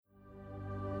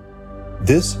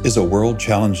This is a World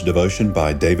Challenge devotion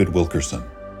by David Wilkerson.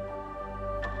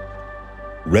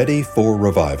 Ready for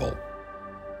Revival.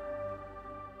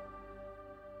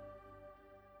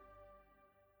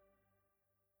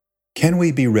 Can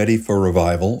we be ready for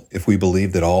revival if we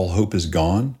believe that all hope is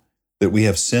gone, that we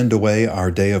have sinned away our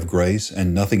day of grace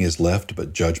and nothing is left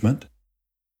but judgment?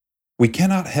 We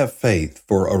cannot have faith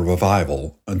for a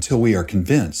revival until we are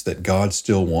convinced that God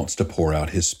still wants to pour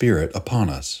out His Spirit upon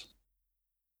us.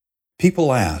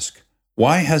 People ask,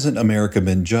 why hasn't America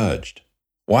been judged?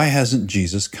 Why hasn't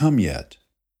Jesus come yet?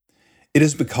 It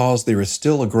is because there is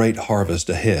still a great harvest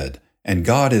ahead, and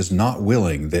God is not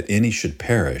willing that any should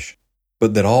perish,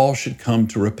 but that all should come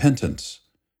to repentance.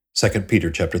 2 Peter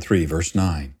chapter 3, verse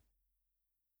 9.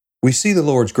 We see the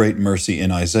Lord's great mercy in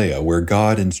Isaiah, where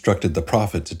God instructed the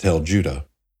prophet to tell Judah,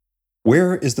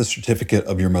 "Where is the certificate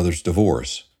of your mother's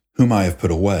divorce, whom I have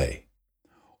put away?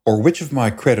 Or which of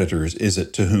my creditors is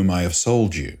it to whom I have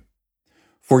sold you?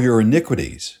 For your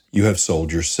iniquities you have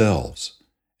sold yourselves,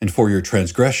 and for your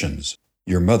transgressions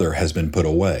your mother has been put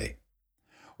away.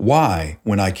 Why,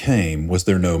 when I came, was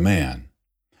there no man?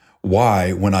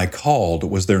 Why, when I called,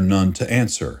 was there none to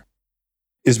answer?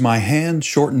 Is my hand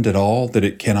shortened at all that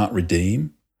it cannot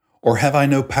redeem? Or have I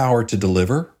no power to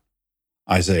deliver?"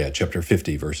 Isaiah chapter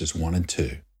 50, verses 1 and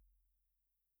 2.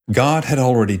 God had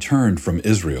already turned from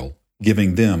Israel,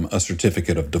 giving them a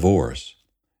certificate of divorce.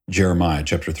 Jeremiah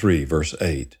chapter 3, verse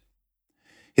 8.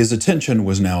 His attention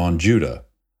was now on Judah,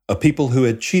 a people who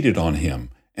had cheated on him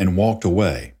and walked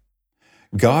away.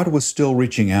 God was still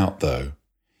reaching out, though.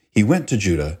 He went to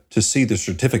Judah to see the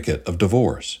certificate of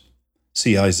divorce.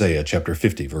 See Isaiah chapter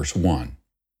 50, verse 1.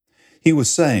 He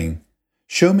was saying,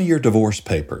 "Show me your divorce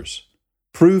papers.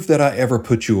 Prove that I ever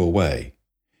put you away.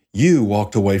 You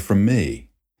walked away from me.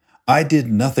 I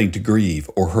did nothing to grieve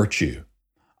or hurt you.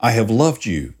 I have loved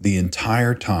you the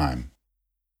entire time."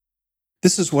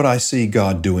 This is what I see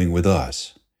God doing with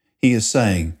us. He is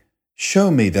saying,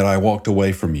 "Show me that I walked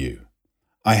away from you.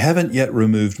 I haven't yet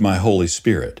removed my Holy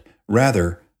Spirit.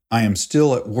 Rather, I am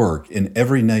still at work in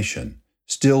every nation,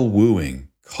 still wooing,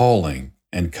 calling,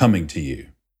 and coming to you."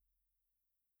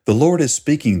 The Lord is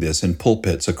speaking this in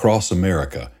pulpits across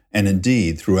America and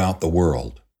indeed throughout the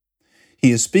world. He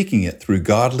is speaking it through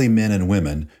godly men and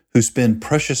women who spend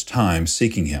precious time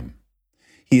seeking Him.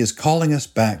 He is calling us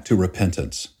back to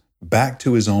repentance, back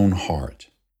to His own heart.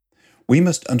 We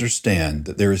must understand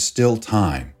that there is still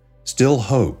time, still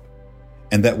hope,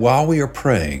 and that while we are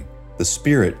praying, the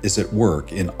Spirit is at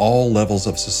work in all levels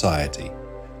of society,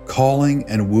 calling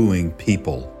and wooing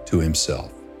people to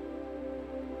Himself.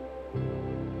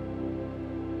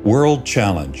 World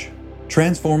Challenge: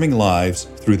 Transforming lives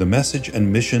through the message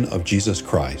and mission of Jesus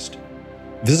Christ.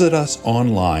 Visit us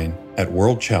online at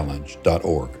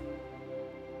worldchallenge.org.